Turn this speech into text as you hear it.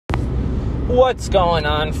What's going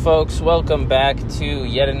on, folks? Welcome back to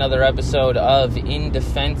yet another episode of In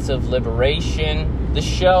Defense of Liberation, the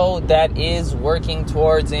show that is working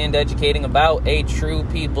towards and educating about a true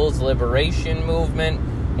people's liberation movement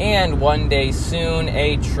and one day soon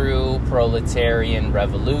a true proletarian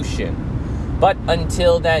revolution. But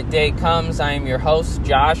until that day comes, I am your host,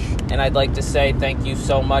 Josh, and I'd like to say thank you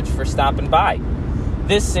so much for stopping by.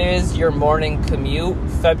 This is your morning commute,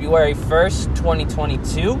 February 1st,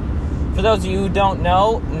 2022. For those of you who don't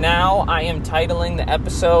know, now I am titling the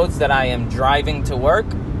episodes that I am driving to work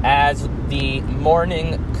as the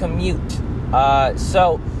morning commute.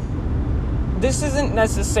 So this isn't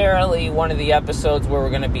necessarily one of the episodes where we're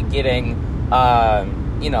going to be getting,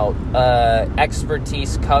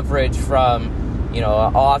 expertise coverage from, an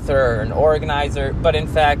author or an organizer. But in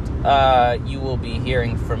fact, you will be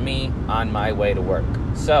hearing from me on my way to work.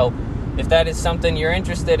 So if that is something you're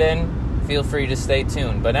interested in, feel free to stay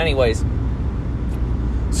tuned. But anyways,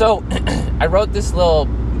 so I wrote this little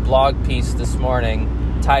blog piece this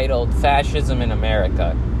morning titled Fascism in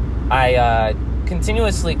America. I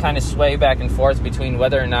continuously kind of sway back and forth between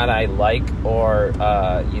whether or not I like or,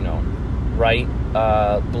 write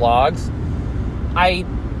blogs. I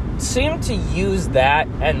seem to use that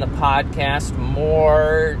and the podcast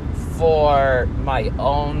more for my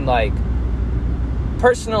own,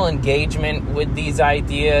 personal engagement with these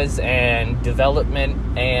ideas and development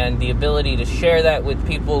and the ability to share that with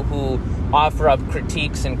people who offer up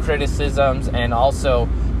critiques and criticisms and also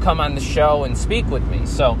come on the show and speak with me.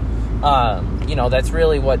 So, that's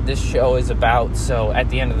really what this show is about. So at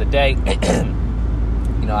the end of the day,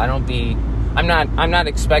 I'm not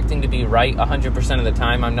expecting to be right 100% of the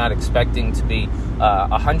time. I'm not expecting to be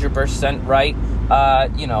 100% right,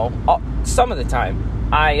 some of the time.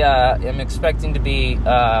 I am expecting to be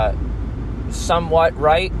somewhat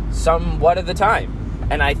right, somewhat of the time.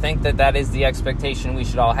 And I think that is the expectation we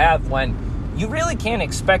should all have when you really can't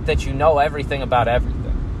expect that you know everything about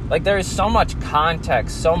everything. There is so much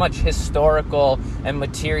context, so much historical and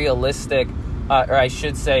materialistic,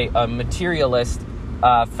 materialist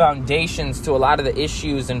foundations to a lot of the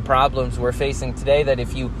issues and problems we're facing today that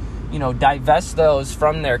if you divest those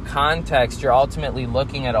from their context, you're ultimately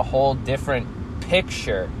looking at a whole different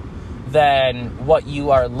picture than what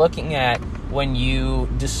you are looking at when you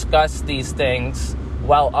discuss these things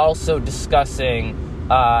while also discussing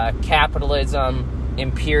capitalism,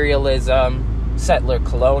 imperialism, settler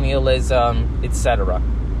colonialism, etc.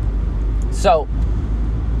 So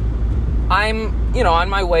I'm, on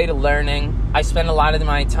my way to learning. I spend a lot of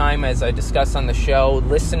my time, as I discussed on the show,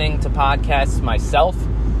 listening to podcasts myself,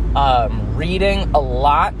 reading a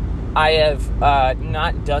lot. I have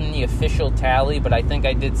not done the official tally, but I think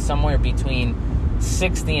I did somewhere between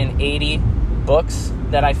 60 and 80 books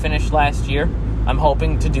that I finished last year. I'm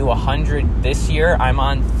hoping to do 100 this year. I'm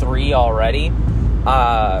on 3 already.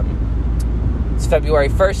 It's February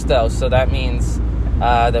 1st, though, so that means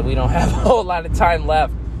that we don't have a whole lot of time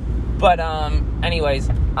left. But anyways,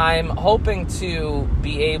 I'm hoping to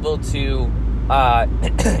be able to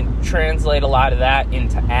translate a lot of that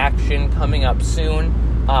into action coming up soon.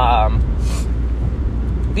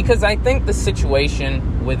 Because I think the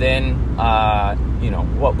situation within,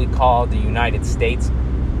 what we call the United States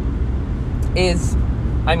is,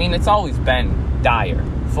 it's always been dire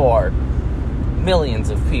for millions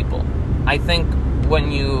of people. I think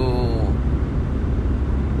when you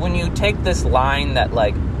take this line that,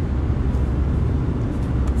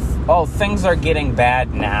 things are getting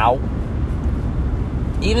bad now,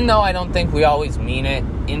 even though I don't think we always mean it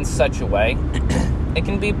in such a way, it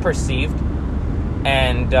can be perceived,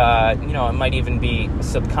 and, it might even be a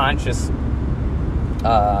subconscious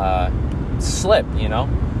slip,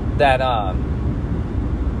 that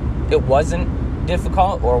it wasn't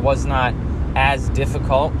difficult or was not as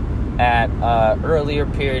difficult at an earlier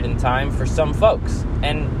period in time for some folks.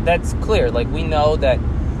 And that's clear. We know that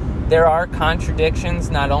there are contradictions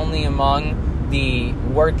not only among the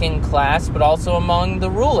working class, but also among the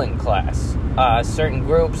ruling class. Certain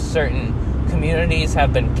groups, certain communities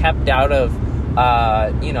have been kept out of,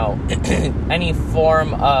 any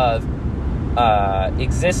form of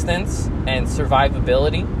existence and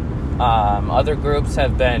survivability. Other groups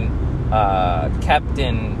have been kept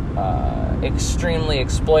in extremely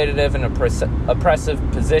exploitative and oppressive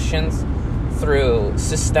positions through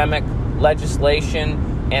systemic legislation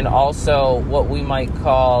and also what we might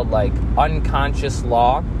call unconscious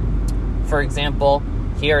law. For example,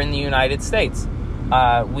 here in the United States,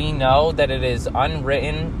 we know that it is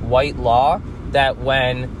unwritten white law that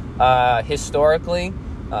when historically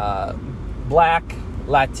Black,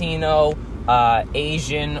 Latino,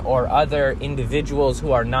 Asian, or other individuals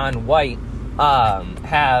who are non-white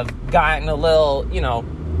have gotten a little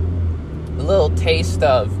taste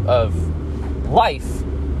of life,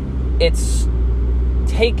 it's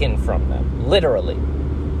taken from them, literally.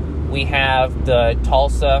 We have the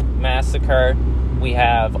Tulsa Massacre. We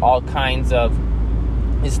have all kinds of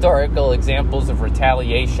historical examples of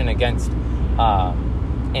retaliation against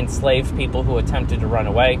enslaved people who attempted to run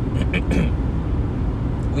away.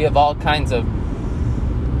 We have all kinds of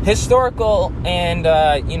historical and,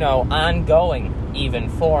 ongoing even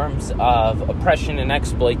forms of oppression and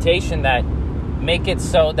exploitation that make it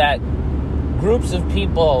so that groups of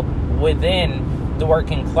people within the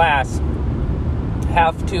working class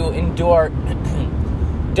have to endure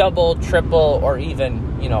double, triple, or even,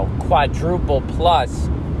 quadruple plus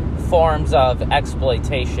forms of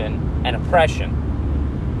exploitation and oppression.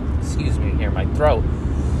 Excuse me, here, my throat.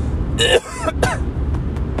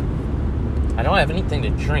 I don't have anything to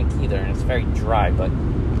drink either, and it's very dry, but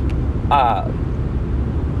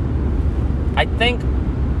I think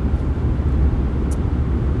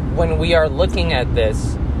when we are looking at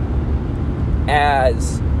this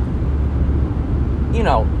as,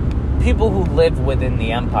 people who live within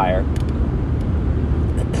the empire,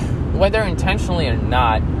 whether intentionally or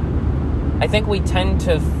not, I think we tend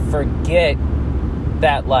to forget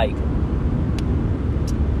that,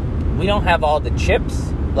 we don't have all the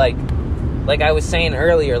chips. Like I was saying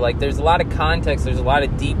earlier, there's a lot of context, there's a lot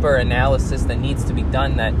of deeper analysis that needs to be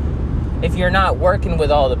done, that if you're not working with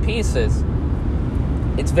all the pieces,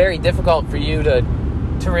 it's very difficult for you to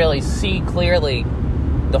really see clearly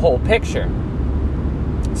the whole picture.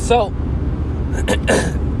 So,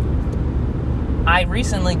 I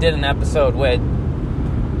recently did an episode with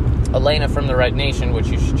Elena from the Red Nation, which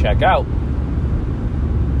you should check out.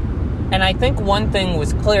 And I think one thing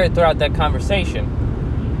was clear throughout that conversation.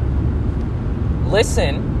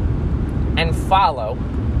 Listen and follow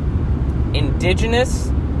indigenous,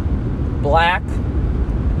 black,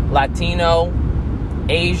 Latino,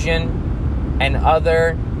 Asian, and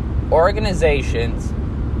other organizations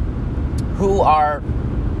who are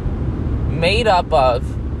made up of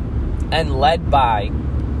and led by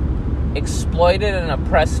exploited and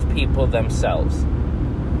oppressed people themselves.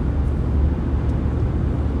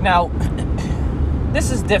 Now, this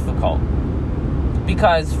is difficult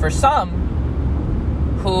because for some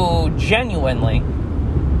who genuinely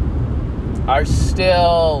are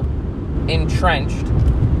still entrenched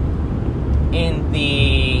in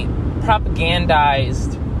the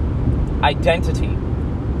propagandized identity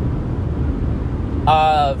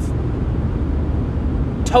of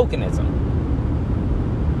tokenism.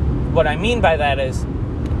 What I mean by that is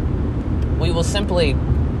we will simply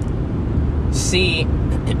see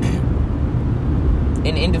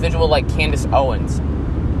an individual like Candace Owens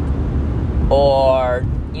or,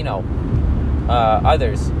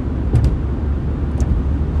 others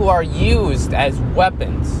who are used as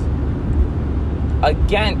weapons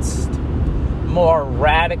against more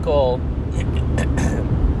radical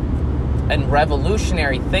and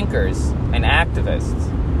revolutionary thinkers and activists,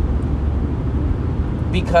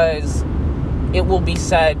 because it will be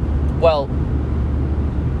said, well,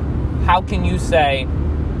 how can you say,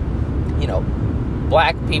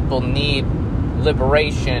 black people need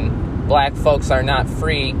liberation, black folks are not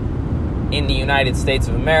free in the United States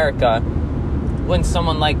of America, when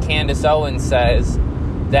someone like Candace Owens says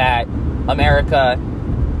that America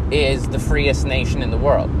is the freest nation in the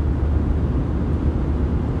world?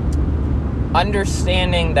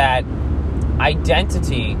 Understanding that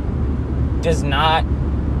identity does not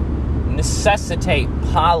necessitate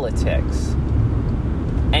politics,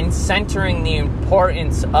 and centering the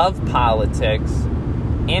importance of politics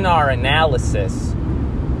in our analysis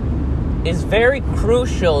is very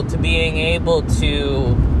crucial to being able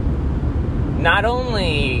to not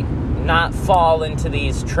only not fall into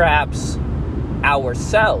these traps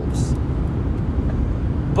ourselves,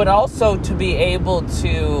 but also to be able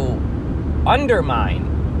to undermine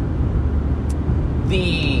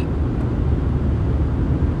the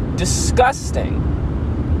disgusting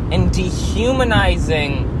and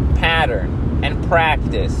dehumanizing pattern and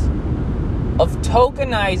practice of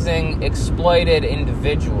tokenizing exploited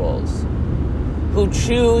individuals who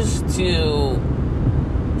choose to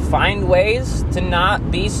find ways to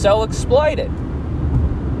not be so exploited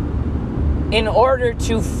in order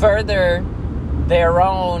to further their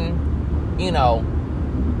own,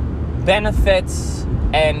 benefits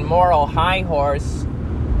and moral high horse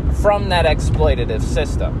from that exploitative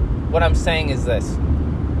system. What I'm saying is this.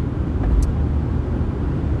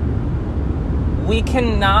 We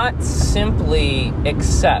cannot simply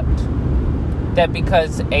accept that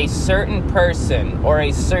because a certain person or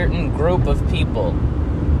a certain group of people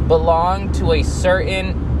belong to a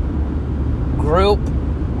certain group,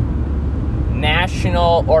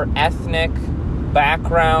 national or ethnic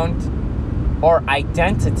background or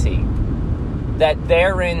identity, that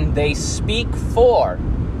therein they speak for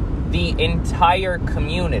the entire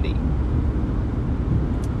community.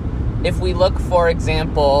 If we look, for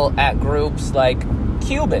example, at groups like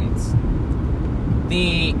Cubans,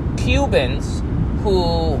 the Cubans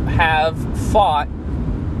who have fought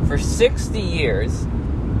for 60 years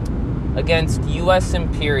against U.S.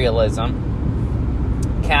 imperialism,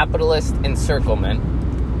 capitalist encirclement,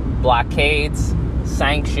 blockades,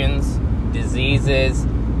 sanctions, diseases,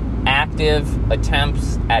 active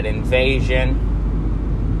attempts at invasion,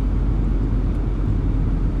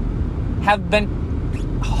 have been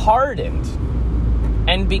hardened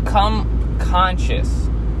and become conscious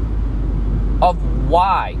of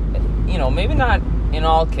why, maybe not in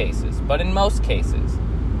all cases, but in most cases,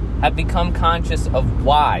 have become conscious of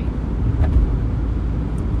why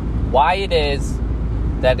it is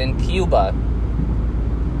that in Cuba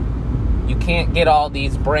you can't get all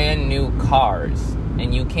these brand new cars,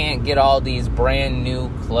 and you can't get all these brand new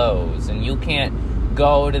clothes, and you can't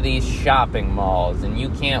go to these shopping malls, and you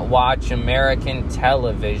can't watch American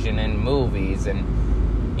television and movies, and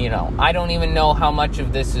I don't even know how much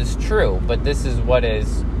of this is true, but this is what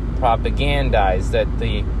is propagandized, that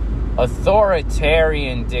the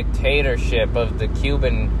authoritarian dictatorship of the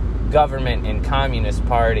Cuban government and Communist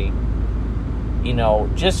Party,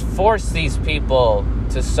 just force these people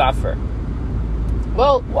to suffer.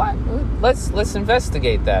 Well, what? Let's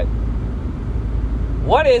investigate that.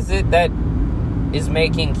 What is it that is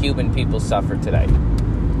making Cuban people suffer today?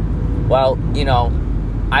 Well,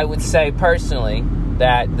 I would say personally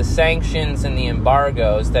that the sanctions and the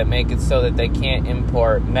embargoes that make it so that they can't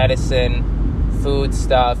import medicine, food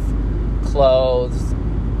stuff, clothes,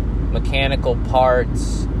 mechanical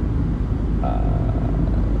parts,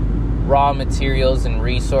 raw materials and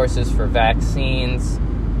resources for vaccines,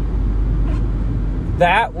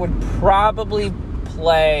 that would probably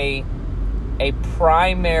play a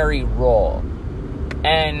primary role.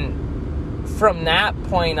 And from that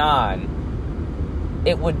point on,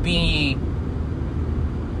 it would be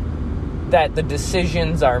that the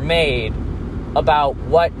decisions are made about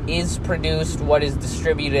what is produced, what is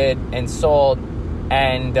distributed and sold,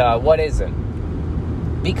 and what isn't.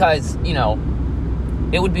 Because,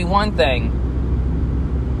 it would be one thing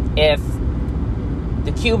if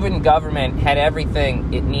the Cuban government had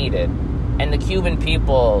everything it needed, and the Cuban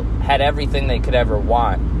people had everything they could ever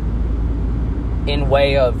want in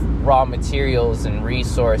way of raw materials and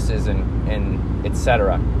resources and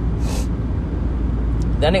etc.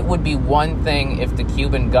 Then it would be one thing if the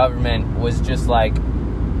Cuban government was just like,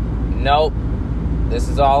 nope, this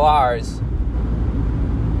is all ours.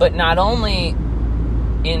 But not only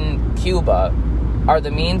in Cuba are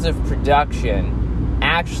the means of production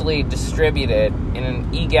actually distributed in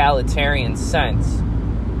an egalitarian sense,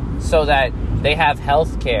 so that they have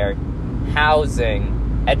healthcare,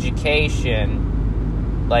 housing,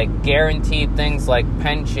 education, like guaranteed things like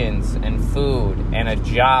pensions and food and a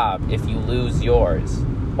job if you lose yours,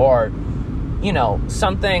 or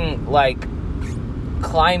something like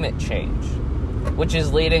climate change, which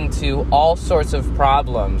is leading to all sorts of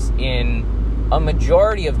problems in a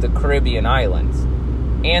majority of the Caribbean islands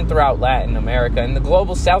and throughout Latin America and the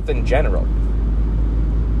global South in general.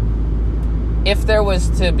 If there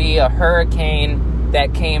was to be a hurricane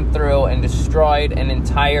that came through and destroyed an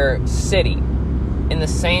entire city in the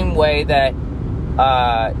same way that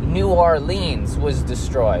New Orleans was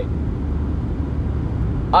destroyed,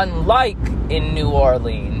 unlike in New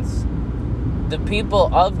Orleans, the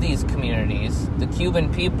people of these communities, the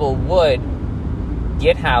Cuban people, would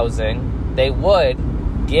get housing, they would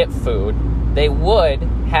get food, they would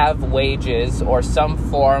have wages or some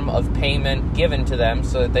form of payment given to them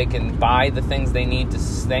so that they can buy the things they need to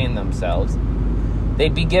sustain themselves.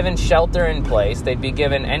 They'd be given shelter in place. They'd be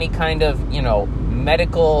given any kind of,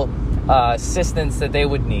 medical assistance that they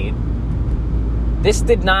would need. This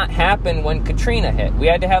did not happen when Katrina hit. We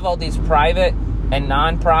had to have all these private and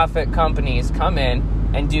non-profit companies come in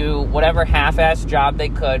and do whatever half-assed job they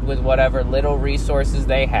could with whatever little resources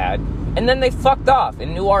they had. And then they fucked off,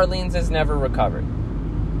 and New Orleans has never recovered.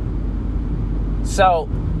 So,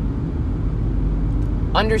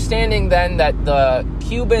 understanding then that the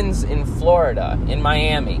Cubans in Florida, in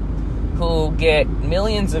Miami, who get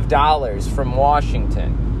millions of dollars from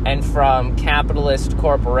Washington and from capitalist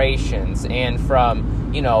corporations and from,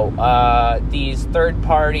 these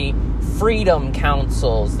third-party freedom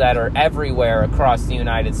councils that are everywhere across the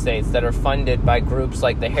United States that are funded by groups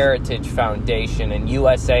like the Heritage Foundation and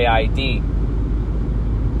USAID,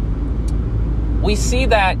 we see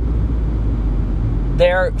that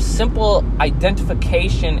their simple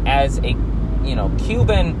identification as a,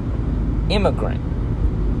 Cuban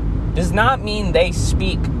immigrant does not mean they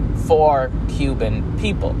speak for Cuban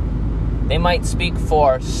people. They might speak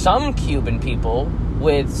for some Cuban people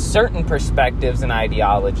with certain perspectives and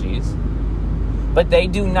ideologies, but they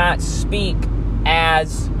do not speak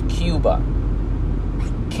as Cuba.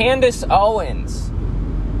 Candace Owens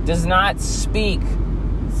does not speak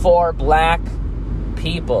for black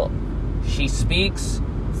people. She speaks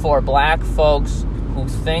for black folks who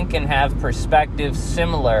think and have perspectives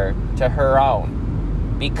similar to her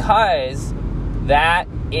own, because that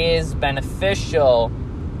is beneficial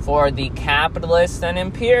for the capitalists and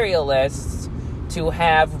imperialists to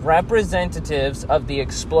have representatives of the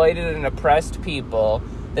exploited and oppressed people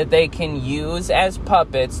that they can use as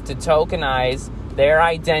puppets to tokenize their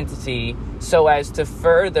identity so as to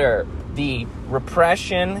further the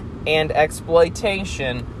repression and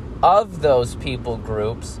exploitation of those people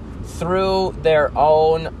groups through their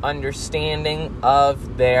own understanding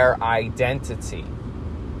of their identity.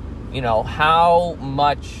 How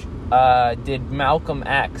much did Malcolm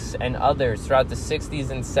X and others throughout the 60s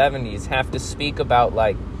and 70s have to speak about,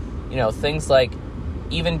 things like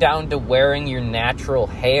even down to wearing your natural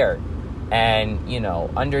hair and,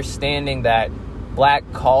 understanding that black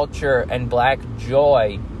culture and black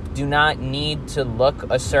joy do not need to look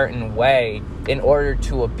a certain way in order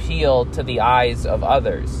to appeal to the eyes of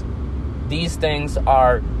others. These things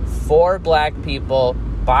are for black people,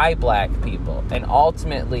 by black people, and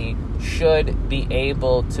ultimately should be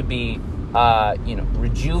able to be,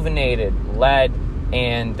 rejuvenated, led,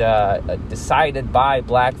 and decided by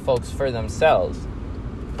black folks for themselves.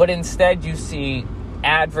 But instead you see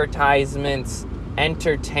advertisements,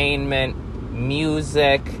 entertainment,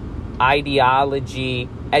 music, ideology,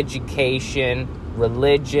 education,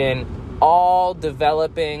 religion, all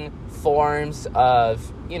developing forms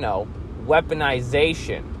of,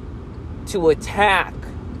 weaponization to attack,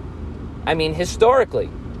 historically,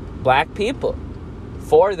 black people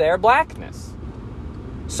for their blackness.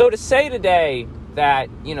 So to say today that,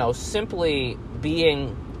 simply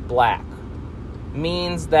being black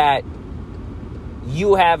means that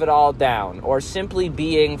you have it all down, or simply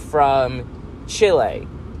being from Chile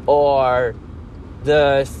or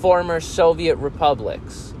the former Soviet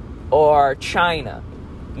republics or China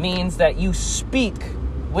means that you speak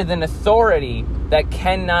with an authority that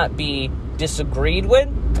cannot be disagreed with,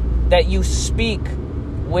 that you speak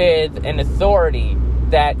with an authority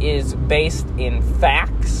that is based in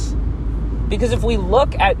facts. Because if we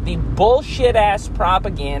look at the bullshit-ass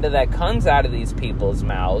propaganda that comes out of these people's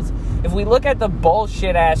mouths, if we look at the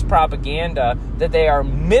bullshit-ass propaganda that they are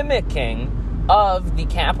mimicking of the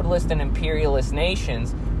capitalist and imperialist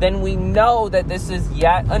nations, then we know that this is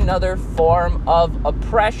yet another form of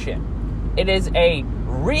oppression. It is a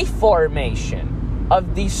reformation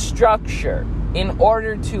of the structure in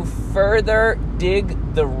order to further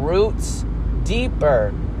dig the roots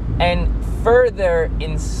deeper and further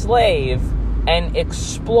enslave and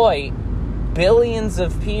exploit billions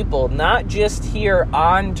of people, not just here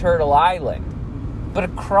on Turtle Island, but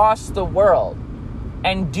across the world,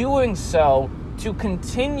 and doing so to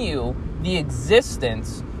continue the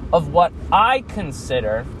existence of what I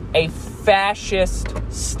consider a fascist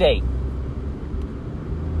state.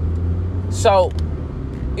 So,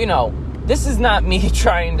 this is not me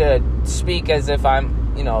trying to speak as if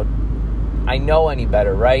I'm, I know any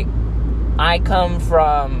better, right? I come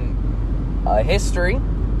from a history.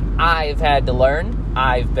 I've had to learn.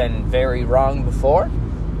 I've been very wrong before.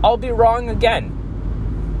 I'll be wrong again.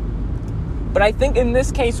 But I think in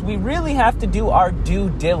this case, we really have to do our due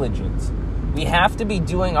diligence. We have to be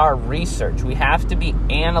doing our research. We have to be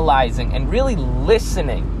analyzing and really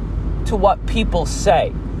listening to what people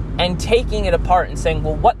say and taking it apart and saying,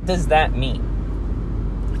 well, what does that mean?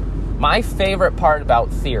 My favorite part about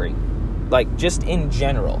theory, just in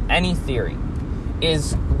general, any theory,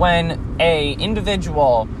 is when a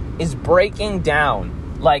individual is breaking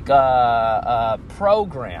down a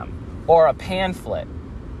program or a pamphlet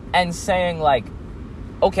and saying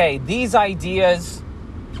okay, these ideas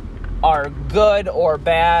are good or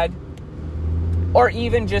bad, or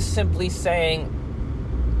even just simply saying,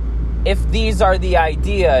 if these are the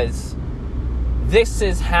ideas, this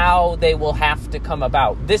is how they will have to come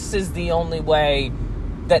about. This is the only way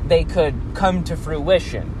that they could come to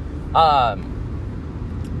fruition.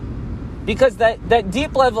 Because that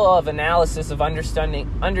deep level of analysis of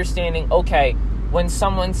understanding, okay, when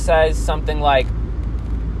someone says something like,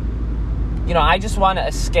 I just want to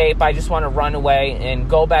escape, I just want to run away and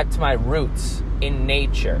go back to my roots in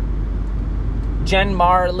nature. Jen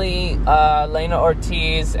Marley, Lena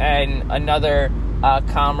Ortiz, and another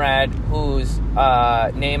comrade whose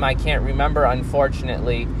name I can't remember,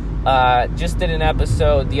 unfortunately, just did an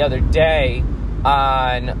episode the other day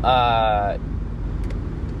on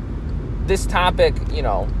this topic,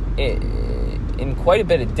 in quite a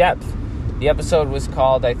bit of depth. The episode was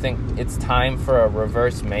called, I think, It's Time for a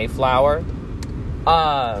Reverse Mayflower,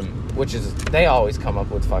 which is, they always come up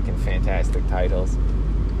with fucking fantastic titles.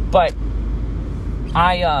 But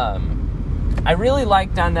I really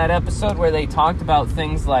liked on that episode where they talked about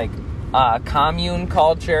things like commune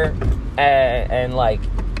culture and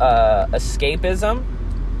escapism.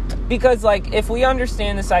 Because, if we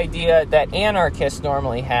understand this idea that anarchists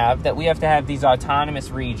normally have, that we have to have these autonomous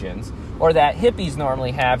regions, or that hippies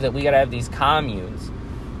normally have, that we gotta have these communes,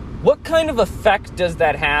 what kind of effect does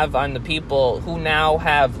that have on the people who now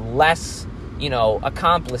have less,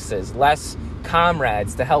 accomplices, less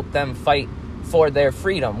comrades to help them fight for their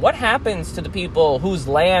freedom? What happens to the people whose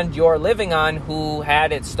land you're living on, who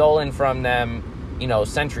had it stolen from them,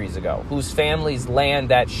 centuries ago, whose family's land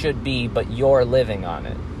that should be, but you're living on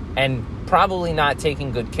it, and probably not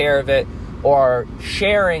taking good care of it or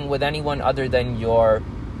sharing with anyone other than your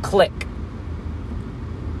clique?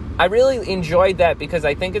 I really enjoyed that because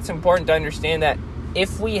I think it's important to understand that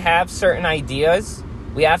if we have certain ideas,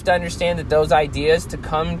 we have to understand that those ideas, to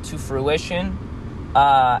come to fruition,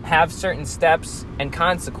 have certain steps and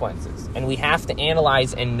consequences, and we have to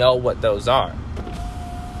analyze and know what those are.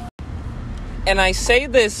 And I say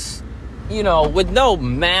this, with no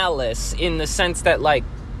malice, in the sense that,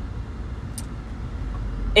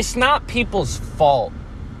 it's not people's fault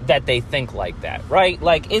that they think like that, right?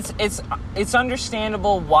 It's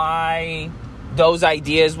understandable why those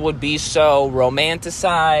ideas would be so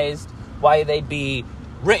romanticized, why they'd be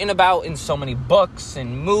written about in so many books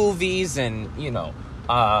and movies and,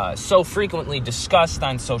 so frequently discussed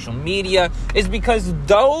on social media, is because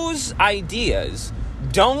those ideas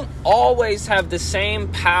don't always have the same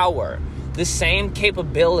power, the same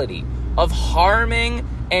capability of harming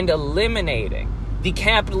and eliminating the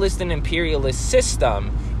capitalist and imperialist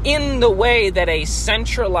system in the way that a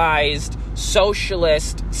centralized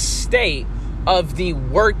socialist state of the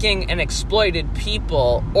working and exploited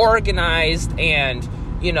people, organized and,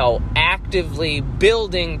 actively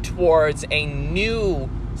building towards a new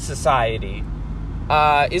society,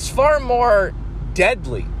 is far more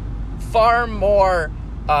deadly, far more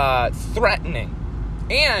threatening,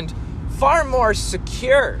 and far more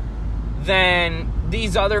secure than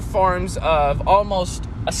these other forms of almost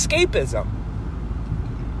escapism.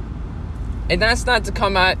 And that's not to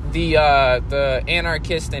come at the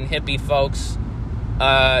anarchist and hippie folks,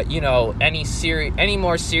 any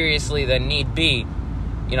more seriously than need be.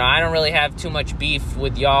 I don't really have too much beef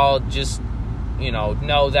with y'all. Just,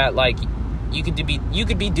 know that you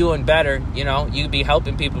could be doing better. You could be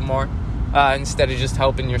helping people more instead of just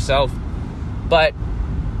helping yourself. But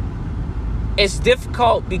it's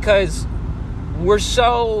difficult because we're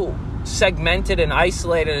so segmented and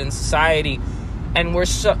isolated in society, and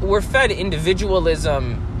we're fed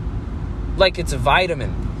individualism like it's a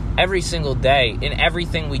vitamin every single day in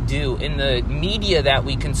everything we do, in the media that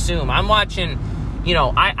we consume. I'm watching,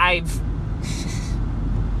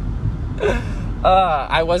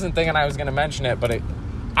 I wasn't thinking I was going to mention it, but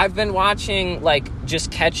I've been watching,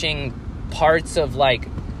 just catching parts of,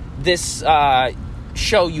 this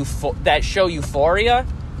show Euphoria.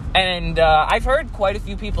 And I've heard quite a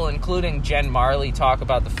few people, including Jen Marley, talk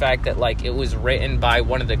about the fact that, it was written by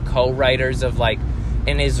one of the co-writers of,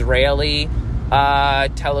 an Israeli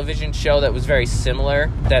television show that was very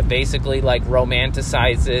similar, that basically,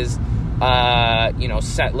 romanticizes,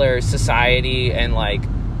 settler society, and,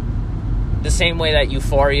 the same way that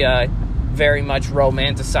Euphoria very much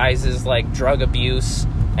romanticizes, drug abuse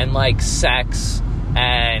and, sex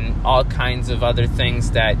and all kinds of other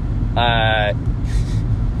things that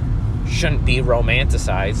shouldn't be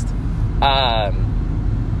romanticized.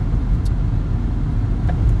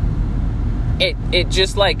 It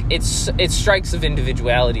just it strikes of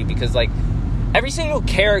individuality, because every single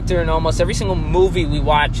character in almost every single movie we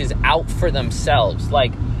watch is out for themselves.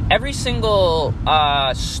 Every single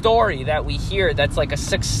story that we hear that's a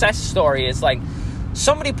success story is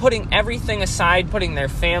somebody putting everything aside, putting their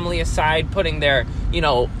family aside, putting their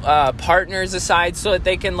partners aside, so that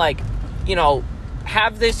they can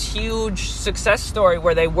have this huge success story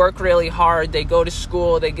where they work really hard, they go to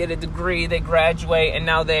school, they get a degree, they graduate, and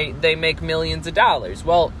now they make millions of dollars.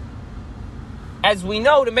 Well, as we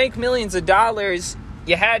know, to make millions of dollars,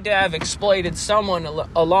 you had to have exploited someone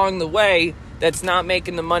along the way that's not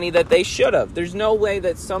making the money that they should have. There's no way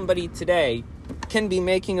that somebody today can be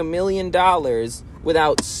making $1 million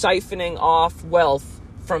without siphoning off wealth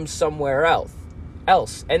from somewhere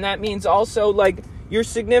else. And that means also, like, your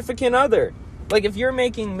significant other. Like, if you're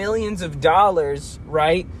making millions of dollars,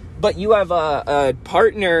 right, but you have a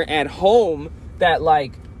partner at home that,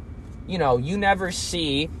 like, you know, you never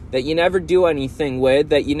see, that you never do anything with,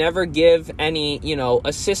 that you never give any, you know,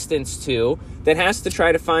 assistance to, that has to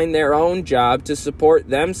try to find their own job to support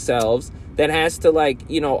themselves, that has to, like,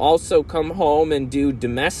 you know, also come home and do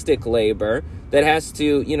domestic labor, that has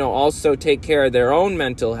to, you know, also take care of their own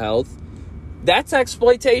mental health, that's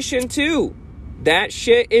exploitation too. That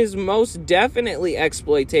shit is most definitely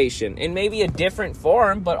exploitation in maybe a different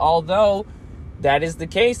form, but although that is the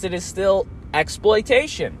case, it is still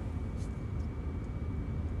exploitation.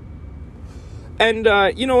 And,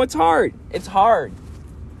 you know, it's hard. It's hard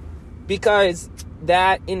because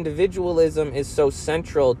that individualism is so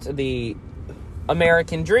central to the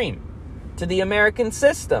American dream, to the American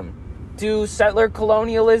system, to settler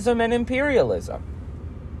colonialism and imperialism.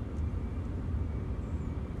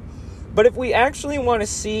 But if we actually want to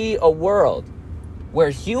see a world where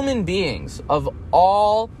human beings of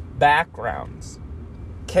all backgrounds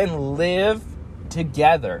can live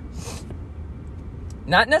together,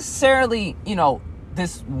 not necessarily, you know,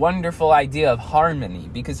 this wonderful idea of harmony,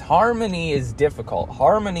 because harmony is difficult.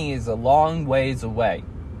 Harmony is a long ways away.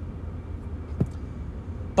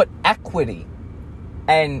 But equity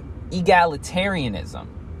and egalitarianism,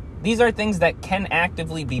 these are things that can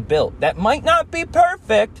actively be built, that might not be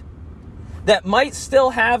perfect, that might still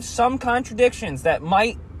have some contradictions, that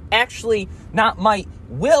might actually, not might,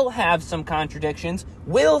 will have some contradictions,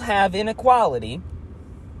 will have inequality,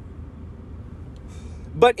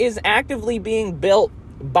 but is actively being built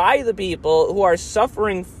by the people who are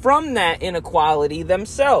suffering from that inequality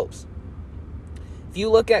themselves. If you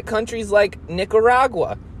look at countries like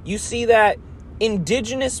Nicaragua, you see that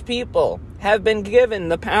indigenous people have been given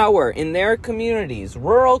the power in their communities.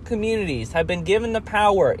 Rural communities have been given the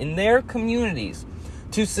power in their communities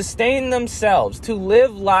to sustain themselves, to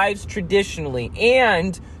live lives traditionally,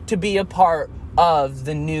 and to be a part of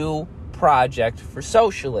the new project for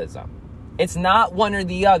socialism. It's not one or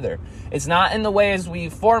the other. It's not in the way as we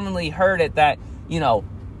formerly heard it that, you know,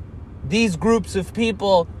 these groups of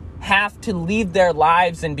people have to leave their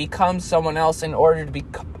lives and become someone else in order to be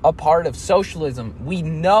a part of socialism. We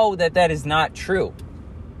know that that is not true.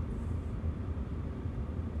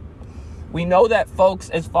 We know that folks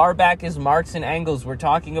as far back as Marx and Engels were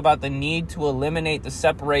talking about the need to eliminate the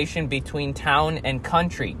separation between town and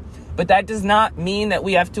country. But that does not mean that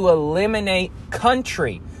we have to eliminate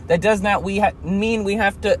country. That does not mean we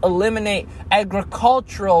have to eliminate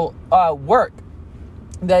agricultural work.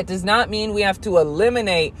 That does not mean we have to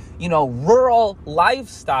eliminate, you know, rural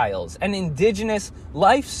lifestyles and indigenous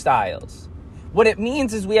lifestyles. What it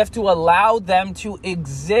means is we have to allow them to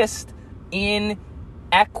exist in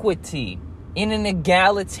equity, in an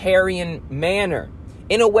egalitarian manner,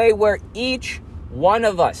 in a way where each one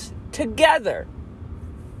of us together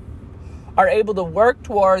are able to work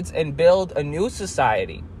towards and build a new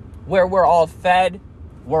society where we're all fed,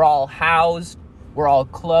 we're all housed, we're all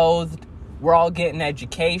clothed, we're all getting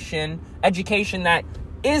education that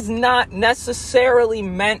is not necessarily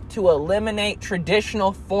meant to eliminate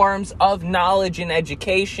traditional forms of knowledge and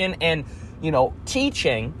education and, you know,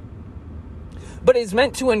 teaching, but is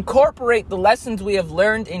meant to incorporate the lessons we have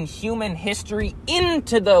learned in human history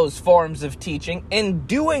into those forms of teaching, and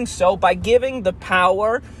doing so by giving the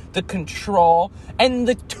power, the control, and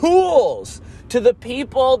the tools to the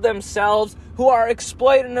people themselves who are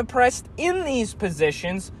exploited and oppressed in these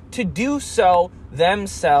positions to do so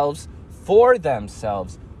themselves, for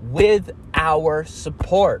themselves, with our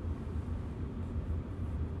support.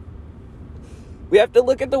 We have to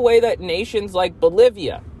look at the way that nations like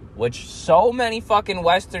Bolivia, which so many fucking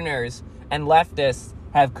Westerners and leftists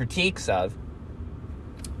have critiques of,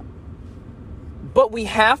 but we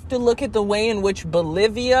have to look at the way in which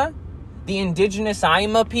Bolivia, the indigenous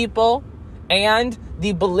Aymara people, and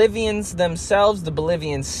the Bolivians themselves, the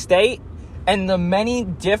Bolivian state, and the many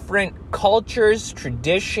different cultures,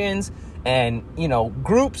 traditions, and, you know,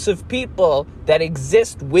 groups of people that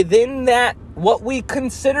exist within that, what we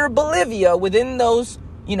consider Bolivia, within those,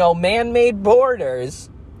 you know, man-made borders.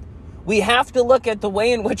 We have to look at the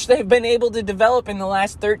way in which they've been able to develop in the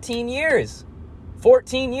last 13 years,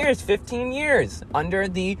 14 years, 15 years, under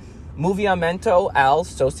the Movimiento al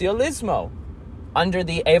Socialismo, under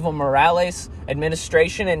the Evo Morales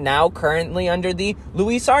administration, and now currently under the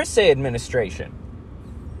Luis Arce administration.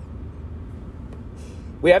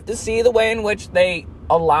 We have to see the way in which they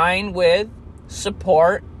align with,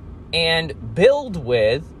 support, and build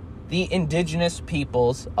with the indigenous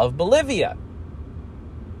peoples of Bolivia.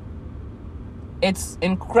 It's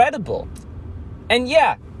incredible. And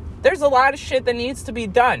yeah, there's a lot of shit that needs to be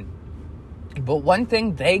done. But one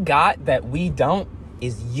thing they got that we don't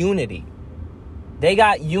is unity. They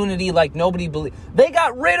got unity like nobody believes. They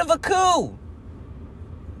got rid of a coup.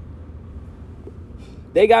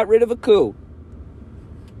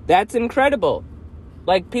 That's incredible.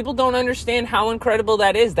 Like, people don't understand how incredible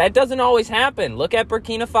that is. That doesn't always happen. Look at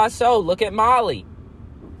Burkina Faso. Look at Mali.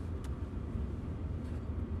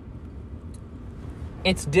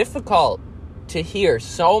 It's difficult to hear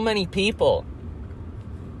so many people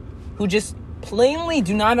who just plainly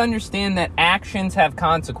do not understand that actions have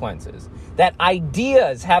consequences, that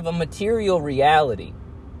ideas have a material reality.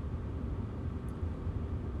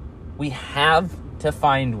 We have to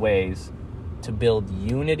find ways to build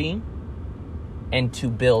unity and to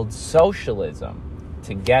build socialism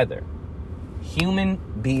together. Human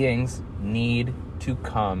beings need to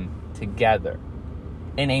come together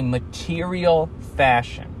in a material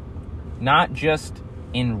fashion, not just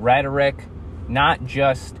in rhetoric, not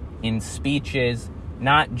just in speeches,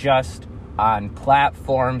 not just on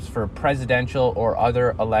platforms for presidential or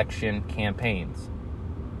other election campaigns.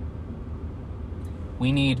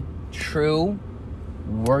 We need true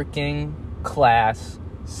working class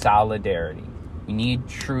solidarity. We need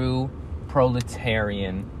true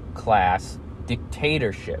proletarian class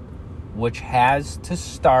dictatorship, which has to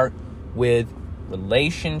start with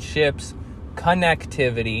relationships,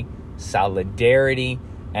 connectivity, solidarity,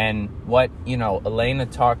 and what, Elena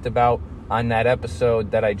talked about on that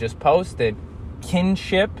episode that I just posted,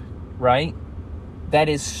 kinship, right? That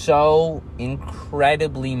is so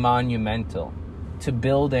incredibly monumental to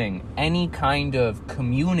building any kind of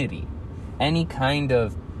community, any kind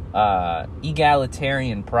of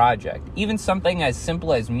egalitarian project, even something as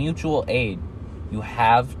simple as mutual aid. You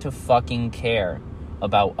have to fucking care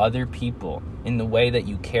about other people in the way that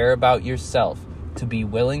you care about yourself, to be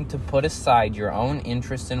willing to put aside your own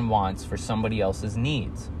interests and wants for somebody else's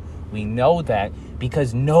needs. We know that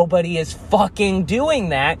because nobody is fucking doing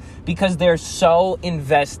that, because they're so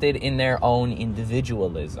invested in their own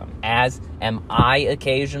individualism, as am I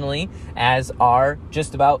occasionally, as are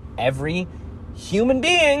just about every human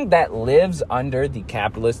being that lives under the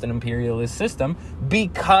capitalist and imperialist system,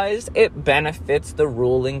 because it benefits the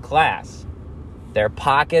ruling class, their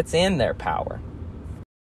pockets and their power.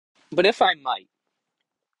 But if I might,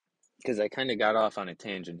 because I kind of got off on a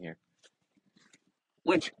tangent here,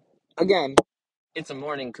 which, again, it's a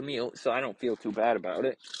morning commute, so I don't feel too bad about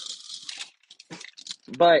it.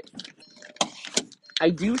 But I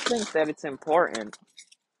do think that it's important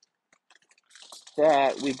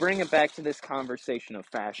that we bring it back to this conversation of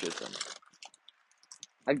fascism.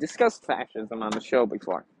 I've discussed fascism on the show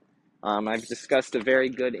before. I've discussed a very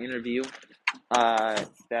good interview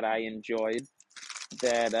that I enjoyed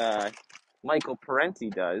that Michael Parenti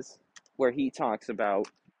does, where he talks about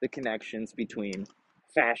the connections between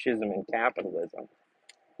fascism and capitalism.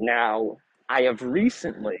 Now, I have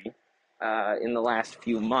recently, in the last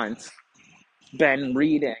few months, been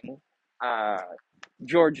reading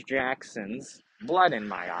George Jackson's Blood in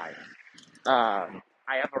My Eye.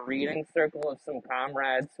 I have a reading circle of some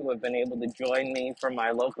comrades who have been able to join me from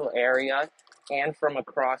my local area and from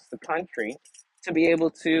across the country to be able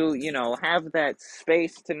to, have that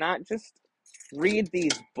space to not just read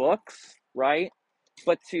these books, right,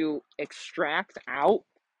 but to extract out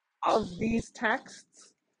of these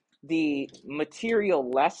texts the material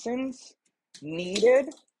lessons needed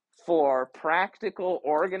for practical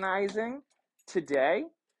organizing today,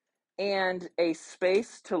 and a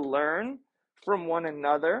space to learn from one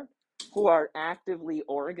another who are actively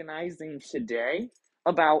organizing today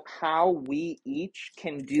about how we each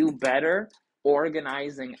can do better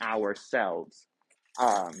organizing ourselves.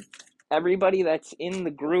 Everybody that's in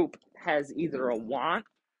the group has either a want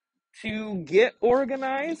to get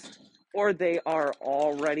organized, or they are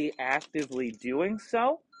already actively doing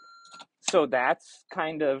so. So that's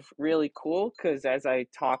kind of really cool, because as I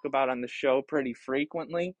talk about on the show pretty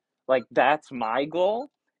frequently, like, that's my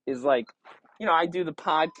goal, is like, I do the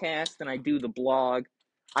podcast and I do the blog,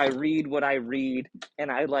 I read what I read,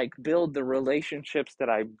 and I like build the relationships that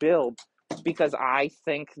I build, because I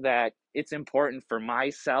think that it's important for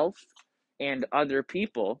myself and other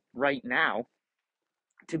people right now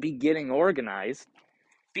to be getting organized,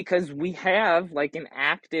 because we have like an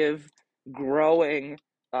active, growing,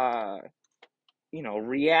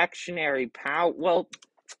 reactionary power. Well,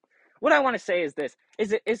 what I want to say is this: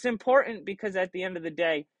 it's important because at the end of the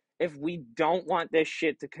day, if we don't want this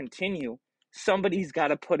shit to continue, somebody's got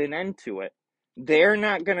to put an end to it. They're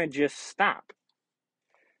not gonna just stop.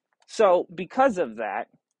 So because of that,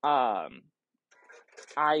 um,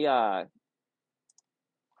 I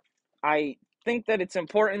I think that it's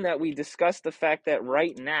important that we discuss the fact that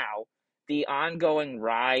right now, the ongoing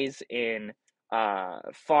rise in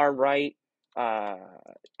far right uh,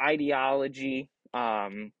 ideology,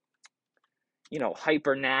 hyper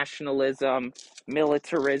nationalism,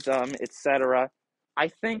 militarism, etc. I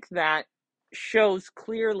think that shows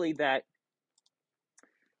clearly that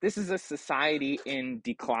this is a society in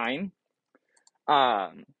decline,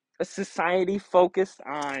 um, a society focused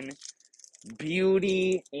on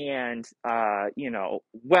beauty and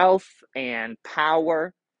wealth and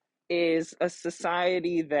power is a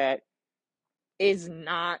society that is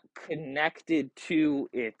not connected to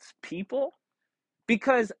its people,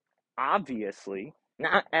 because obviously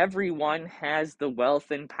not everyone has the wealth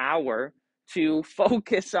and power to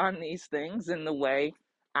focus on these things in the way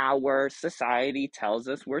our society tells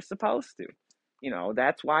us we're supposed to.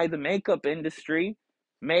 That's why the makeup industry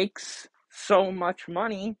makes so much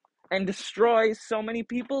money and destroys so many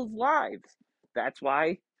people's lives. That's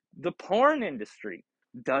why the porn industry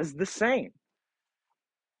does the same.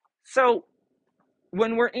 So,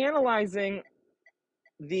 when we're analyzing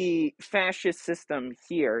the fascist system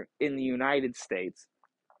here in the United States,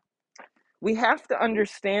 we have to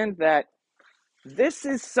understand that this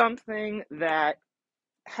is something that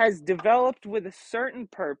has developed with a certain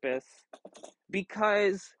purpose,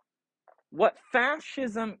 because what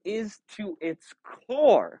fascism is to its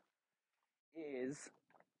core is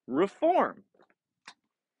reform.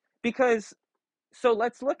 Because, so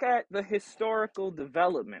let's look at the historical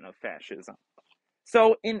development of fascism.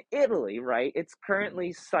 So in Italy, right, it's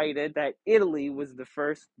currently cited that Italy was the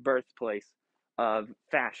first birthplace of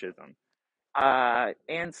fascism.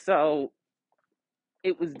 And so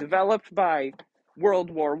it was developed by World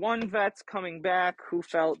War I vets coming back who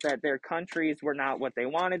felt that their countries were not what they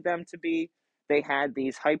wanted them to be. They had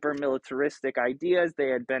these hyper militaristic ideas. They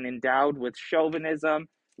had been endowed with chauvinism,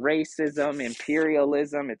 racism,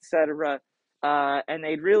 imperialism, etc. And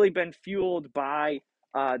they'd really been fueled by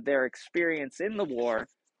their experience in the war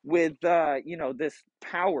with, this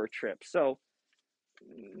power trip. So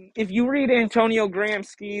if you read Antonio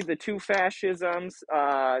Gramsci, The Two Fascisms,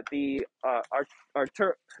 Artur,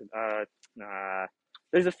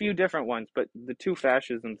 there's a few different ones, but The Two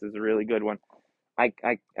Fascisms is a really good one. I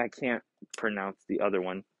can't pronounce the other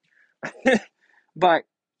one. But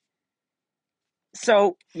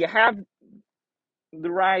so you have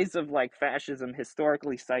the rise of like fascism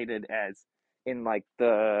historically cited as in like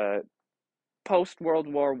the post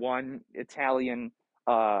World War One Italian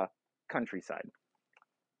countryside.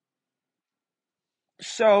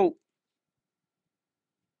 So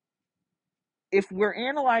if we're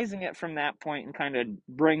analyzing it from that point and kind of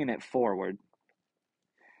bringing it forward,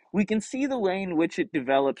 we can see the way in which it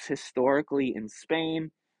develops historically in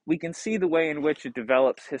Spain. We can see the way in which it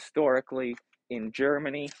develops historically in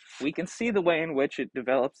Germany. We can see the way in which it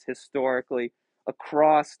develops historically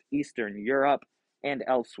across Eastern Europe and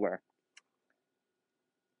elsewhere.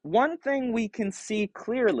 One thing we can see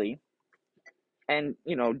clearly, and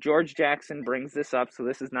George Jackson brings this up, so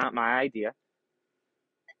this is not my idea.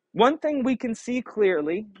 One thing we can see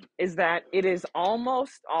clearly is that it is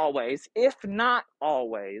almost always, if not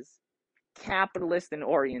always, capitalist in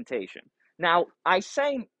orientation. Now, I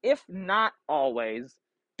say if not always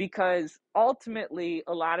because ultimately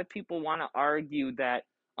a lot of people want to argue that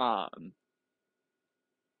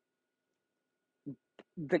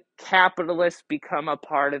the capitalists become a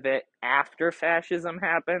part of it after fascism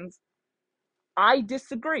happens. I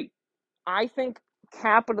disagree. I think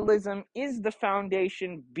capitalism is the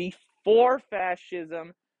foundation before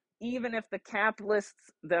fascism, even if the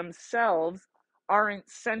capitalists themselves aren't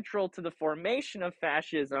central to the formation of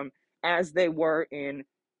fascism as they were in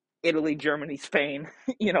Italy, Germany, Spain,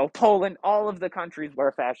 Poland, all of the countries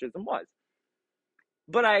where fascism was.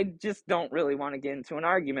 But I just don't really want to get into an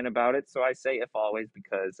argument about it, so I say if always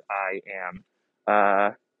because I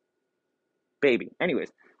am baby.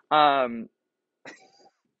 Anyways,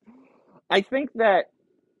 I think that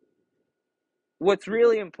what's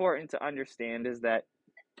really important to understand is that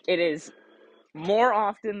it is more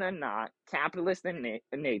often than not capitalist in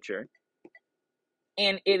nature,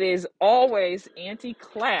 and it is always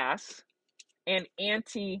anti-class and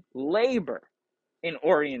anti-labor in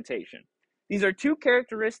orientation. These are two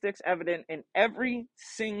characteristics evident in every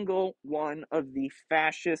single one of the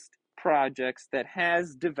fascist projects that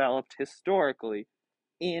has developed historically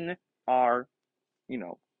in our,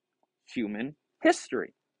 human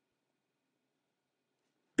history.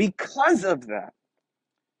 Because of that,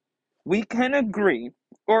 we can agree,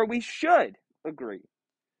 or we should agree,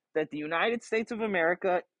 that the United States of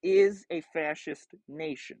America is a fascist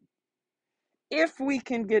nation. If we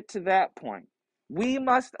can get to that point, we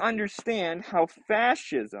must understand how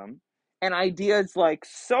fascism and ideas like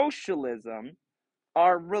socialism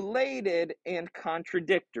are related and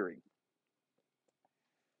contradictory.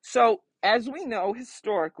 So, as we know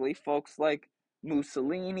historically, folks like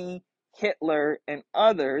Mussolini, Hitler, and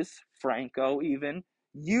others, Franco even,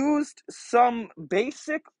 used some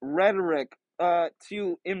basic rhetoric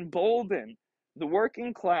to embolden the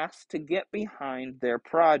working class to get behind their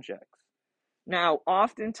projects. Now,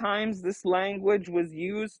 oftentimes this language was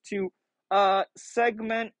used to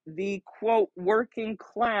segment the quote working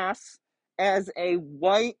class as a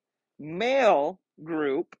white male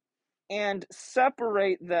group and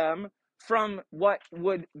separate them from what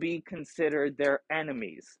would be considered their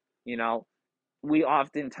enemies. You know, we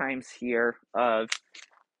oftentimes hear of,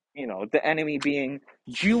 the enemy being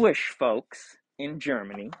Jewish folks in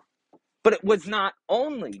Germany, but it was not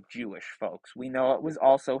only Jewish folks. We know it was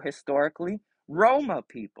also historically Roma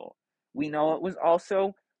people. We know it was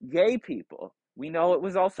also gay people. We know it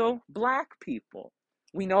was also black people.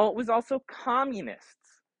 We know it was also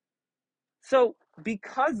communists. So,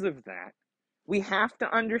 because of that, we have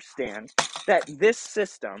to understand that this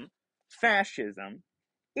system, fascism,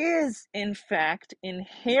 is in fact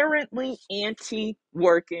inherently anti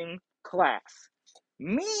working class,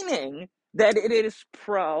 meaning that it is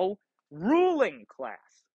pro ruling class.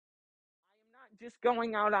 I am not just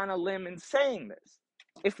going out on a limb and saying this.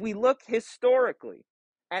 If we look historically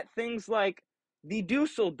at things like the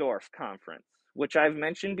Dusseldorf Conference, which I've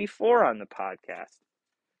mentioned before on the podcast,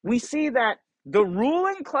 we see that the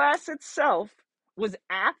ruling class itself was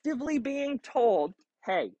actively being told,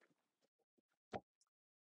 hey,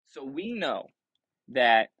 so we know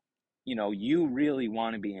that, you really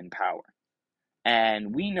want to be in power.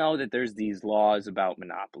 And we know that there's these laws about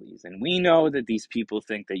monopolies. And we know that these people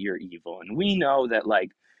think that you're evil. And we know that,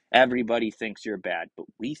 everybody thinks you're bad, but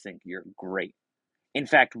we think you're great. In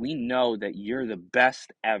fact, we know that you're the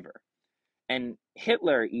best ever. And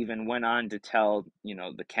Hitler even went on to tell,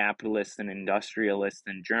 the capitalists and industrialists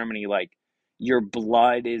in Germany, your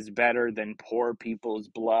blood is better than poor people's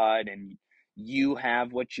blood, and you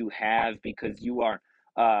have what you have because you are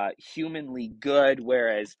humanly good,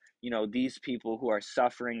 whereas, these people who are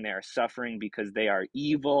suffering, they are suffering because they are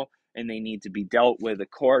evil and they need to be dealt with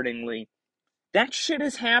accordingly. That shit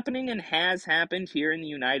is happening and has happened here in the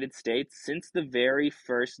United States since the very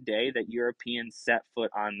first day that Europeans set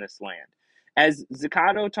foot on this land. As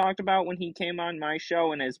Zaccato talked about when he came on my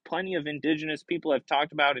show, and as plenty of indigenous people have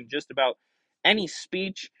talked about in just about any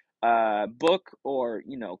speech, book, or,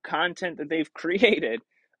 content that they've created,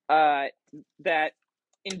 that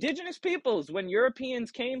indigenous peoples, when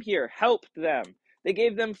Europeans came here, helped them. They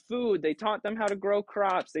gave them food. They taught them how to grow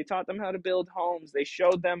crops. They taught them how to build homes. They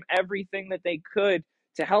showed them everything that they could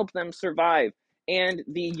to help them survive. And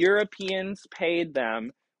the Europeans paid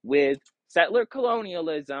them with settler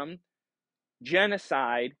colonialism,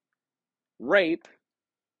 genocide, rape,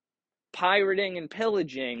 pirating and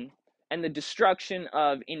pillaging, and the destruction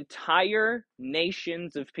of entire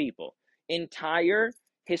nations of people, entire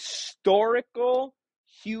historical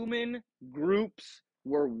human groups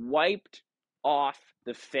were wiped off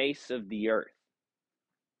the face of the earth.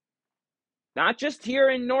 Not just here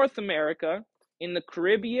in North America, in the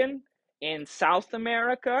Caribbean, in South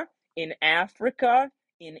America, in Africa,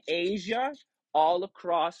 in Asia, all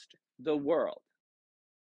across the world.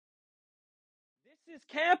 This is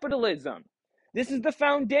capitalism. This is the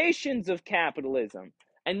foundations of capitalism.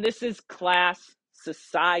 And this is class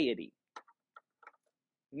society.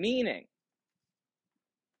 Meaning,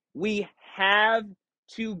 we have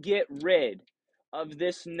to get rid of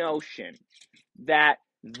this notion that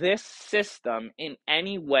this system in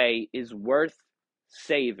any way is worth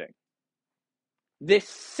saving. This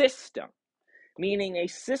system, meaning a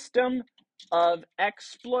system of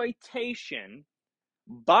exploitation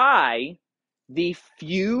by the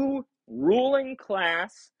few ruling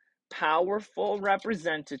class, powerful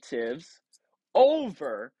representatives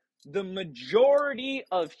over the majority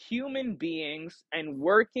of human beings and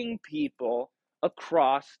working people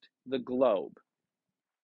across the globe.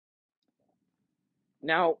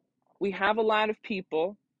 Now, we have a lot of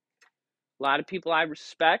people I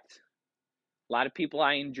respect, a lot of people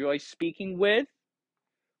I enjoy speaking with,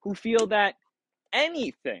 who feel that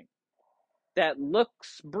anything that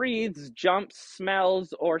looks, breathes, jumps,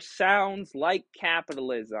 smells, or sounds like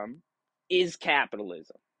capitalism is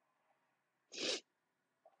capitalism.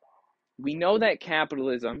 We know that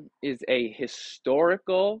capitalism is a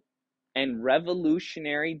historical and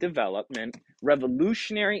revolutionary development,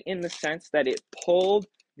 revolutionary in the sense that it pulled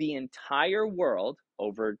the entire world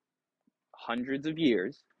over hundreds of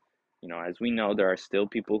years. As we know, there are still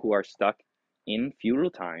people who are stuck in feudal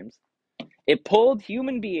times. It pulled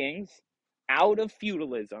human beings out of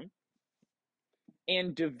feudalism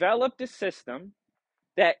and developed a system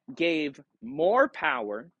that gave more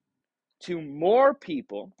power to more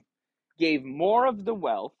people, gave more of the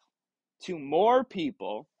wealth to more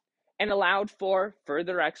people, and allowed for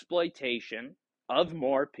further exploitation of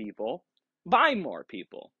more people by more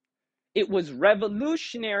people. It was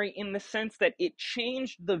revolutionary in the sense that it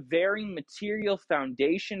changed the very material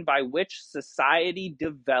foundation by which society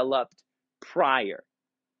developed prior.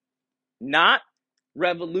 Not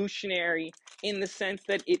revolutionary in the sense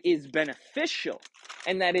that it is beneficial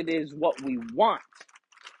and that it is what we want,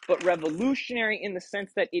 but revolutionary in the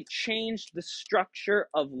sense that it changed the structure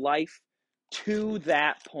of life to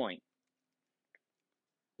that point.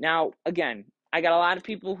 Now, again, I got a lot of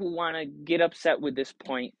people who want to get upset with this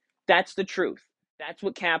point. That's the truth. That's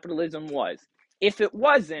what capitalism was. If it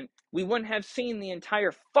wasn't, we wouldn't have seen the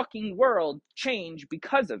entire fucking world change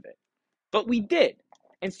because of it. But we did.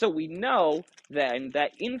 And so we know then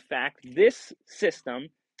that, in fact, this system,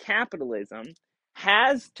 capitalism,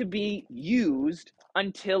 has to be used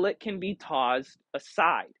until it can be tossed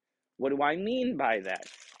aside. What do I mean by that?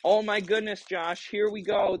 Oh my goodness, Josh, here we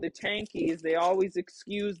go. The tankies, they always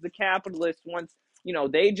excuse the capitalists once,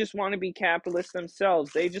 they just want to be capitalists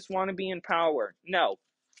themselves. They just want to be in power. No.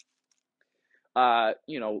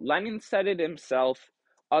 Lenin said it himself.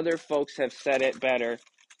 Other folks have said it better.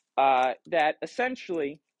 That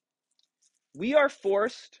essentially we are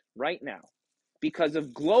forced right now, because of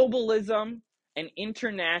globalism and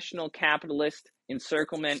international capitalist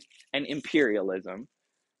encirclement and imperialism,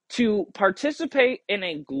 to participate in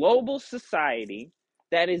a global society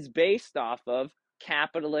that is based off of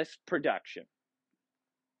capitalist production.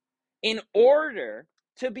 In order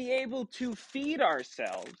to be able to feed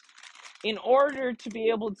ourselves, in order to be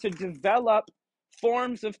able to develop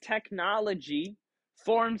forms of technology,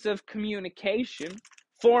 forms of communication,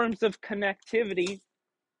 forms of connectivity,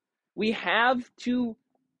 we have to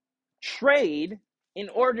trade in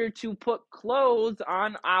order to put clothes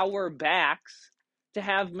on our backs, to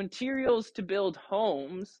have materials to build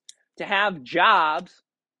homes, to have jobs,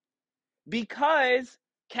 because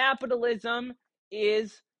capitalism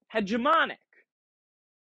is hegemonic.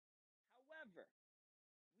 However,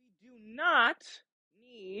 we do not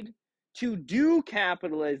need to do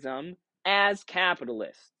capitalism as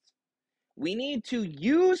capitalists. We need to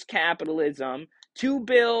use capitalism to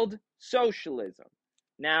build socialism.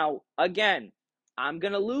 Now, again, I'm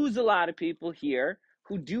going to lose a lot of people here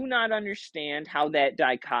who do not understand how that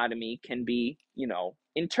dichotomy can be,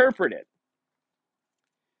 interpreted.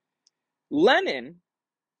 Lenin,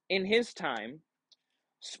 in his time,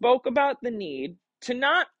 spoke about the need to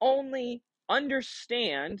not only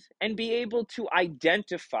understand and be able to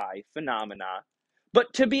identify phenomena,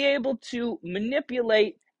 but to be able to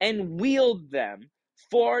manipulate and wield them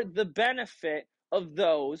for the benefit of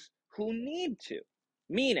those who need to.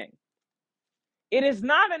 Meaning, it is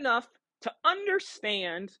not enough to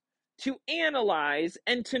understand, to analyze,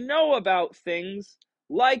 and to know about things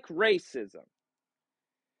like racism.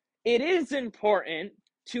 It is important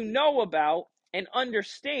to know about and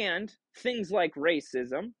understand things like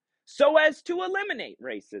racism so as to eliminate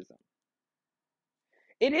racism.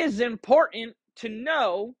 It is important to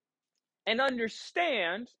know and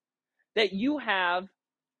understand that you have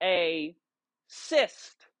a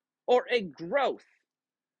cyst or a growth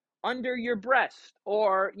under your breast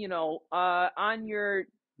or, on your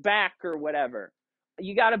back or whatever.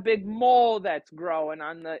 You got a big mole that's growing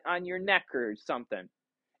on your neck or something.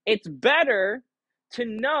 It's better to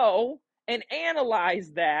know and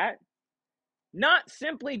analyze that, not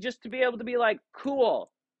simply just to be able to be like,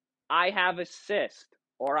 cool, I have a cyst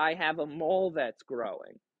or I have a mole that's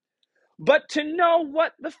growing, but to know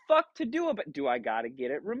what the fuck to do about it. Do I got to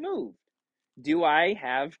get it removed? Do I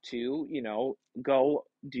have to, go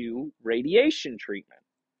do radiation treatment?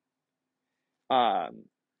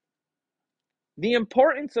 The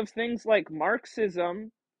importance of things like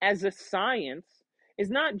Marxism as a science is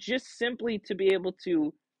not just simply to be able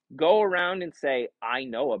to go around and say, I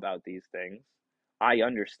know about these things, I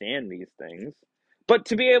understand these things, but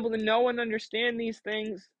to be able to know and understand these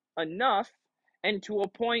things enough and to a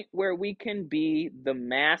point where we can be the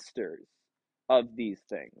masters of these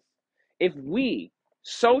things. If we,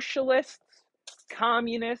 socialists,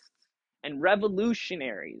 communists, and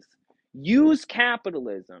revolutionaries, use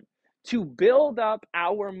capitalism to build up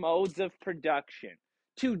our modes of production,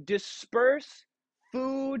 to disperse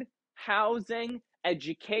food, housing,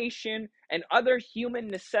 education, and other human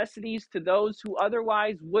necessities to those who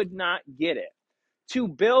otherwise would not get it, to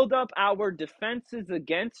build up our defenses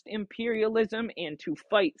against imperialism and to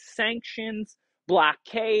fight sanctions,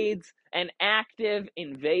 blockades, and active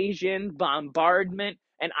invasion, bombardment,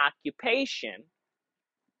 and occupation.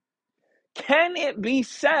 Can it be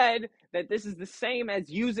said that this is the same as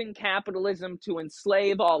using capitalism to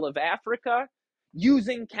enslave all of Africa,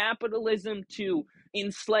 using capitalism to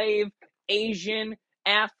enslave Asian,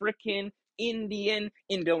 African, Indian,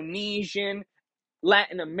 Indonesian,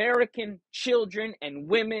 Latin American children and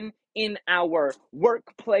women in our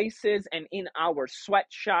workplaces and in our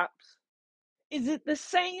sweatshops? Is it the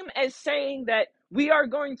same as saying that we are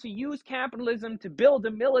going to use capitalism to build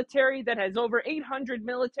a military that has over 800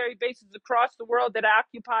 military bases across the world that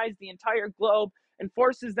occupies the entire globe and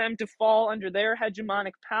forces them to fall under their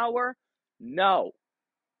hegemonic power? No.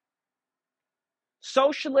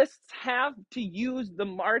 Socialists have to use the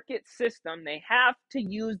market system. They have to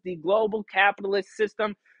use the global capitalist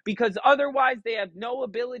system because otherwise they have no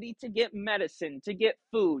ability to get medicine, to get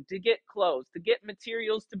food, to get clothes, to get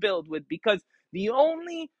materials to build with, because the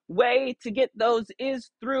only way to get those is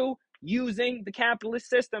through using the capitalist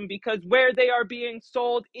system, because where they are being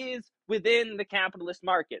sold is within the capitalist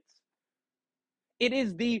markets. It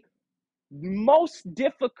is the most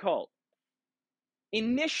difficult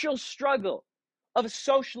initial struggle of a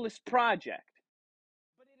socialist project,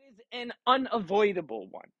 but it is an unavoidable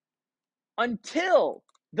one until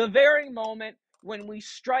the very moment when we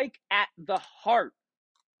strike at the heart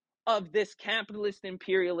of this capitalist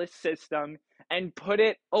imperialist system and put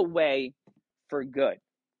it away for good.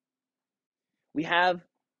 We have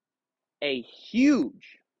a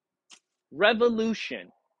huge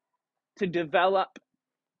revolution to develop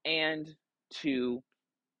and to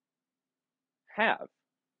have,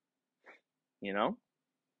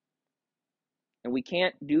 And we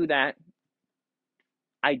can't do that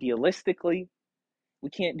idealistically. We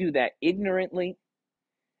can't do that ignorantly.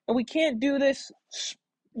 And we can't do this,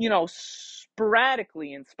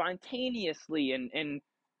 sporadically and spontaneously and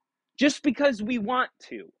just because we want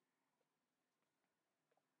to.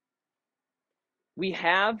 We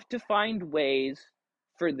have to find ways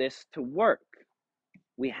for this to work.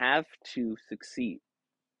 We have to succeed.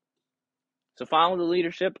 So follow the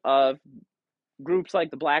leadership of groups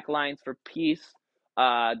like the Black Alliance for Peace,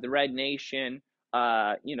 the Red Nation,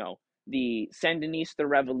 the Sandinista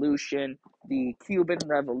Revolution, the Cuban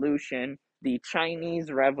Revolution, the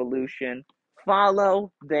Chinese Revolution.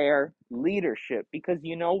 Follow their leadership, because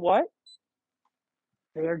you know what?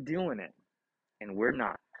 They're doing it, and we're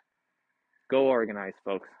not. Go organize,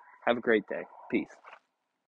 folks. Have a great day. Peace.